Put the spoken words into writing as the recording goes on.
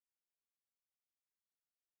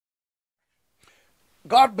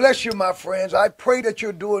God bless you, my friends. I pray that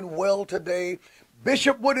you're doing well today.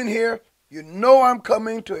 Bishop Wooden here. You know I'm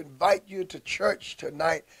coming to invite you to church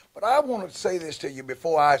tonight. But I want to say this to you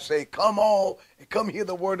before I say, come all and come hear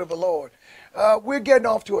the word of the Lord. We're getting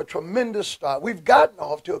off to a tremendous start. We've gotten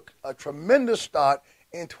off to a tremendous start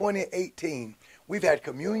in 2018. We've had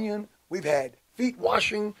communion. We've had feet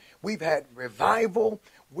washing. We've had revival.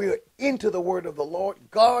 We're into the word of the Lord.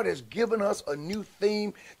 God has given us a new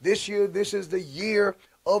theme this year. This is the year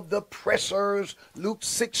of the pressers, Luke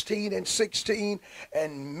 16:16,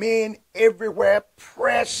 and men everywhere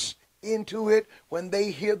press into it when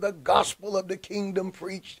they hear the gospel of the kingdom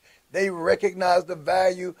preached. They recognize the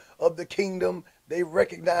value of the kingdom. They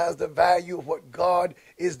recognize the value of what God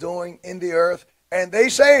is doing in the earth. And they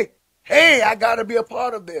say, hey, I got to be a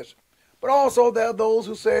part of this. But also there are those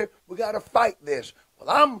who say, we got to fight this. Well,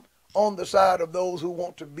 I'm on the side of those who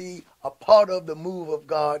want to be a part of the move of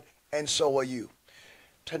God, and so are you.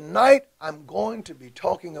 Tonight, I'm going to be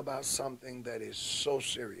talking about something that is so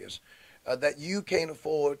serious that you can't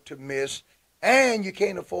afford to miss, and you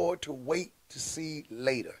can't afford to wait to see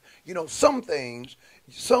later. You know, some things,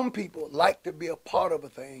 some people like to be a part of a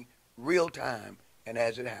thing real time and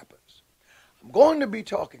as it happens. I'm going to be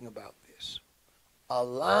talking about this,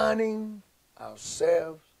 aligning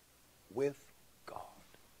ourselves with God.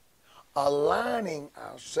 Aligning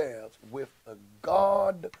ourselves with the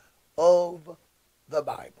God of the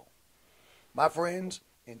Bible. My friends,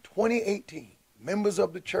 in 2018, members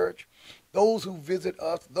of the church, those who visit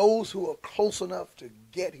us, those who are close enough to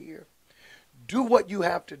get here, do what you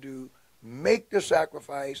have to do, make the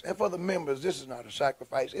sacrifice. And for the members, this is not a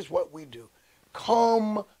sacrifice, it's what we do.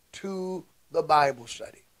 Come to the Bible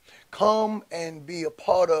study. Come and be a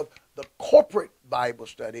part of the corporate Bible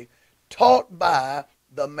study taught by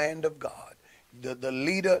the man of God, the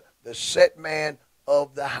leader, the set man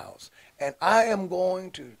of the house. And I am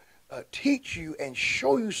going to teach you and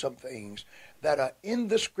show you some things that are in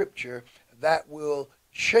the scripture that will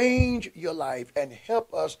change your life and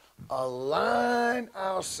help us align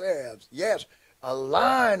ourselves. Yes,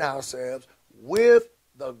 align ourselves with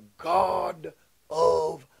the God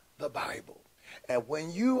of the Bible. And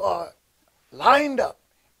when you are lined up,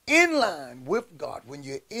 in line with God, when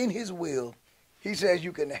you're in his will, he says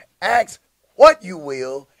you can ask what you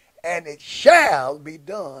will, and it shall be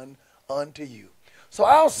done unto you. So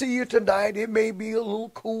I'll see you tonight. It may be a little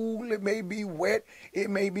cool. It may be wet. It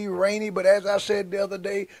may be rainy. But as I said the other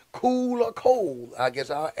day, cool or cold. I guess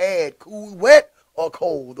I'll add cool, wet, or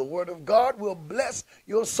cold. The word of God will bless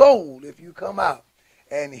your soul if you come out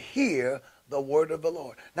and hear the word of the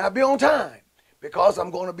Lord. Now be on time, because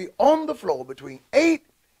I'm going to be on the floor between 8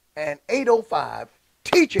 and 8:05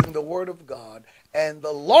 teaching the word of God. And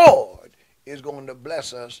the Lord is going to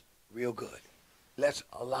bless us real good. Let's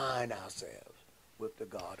align ourselves with the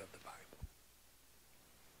God of the Bible.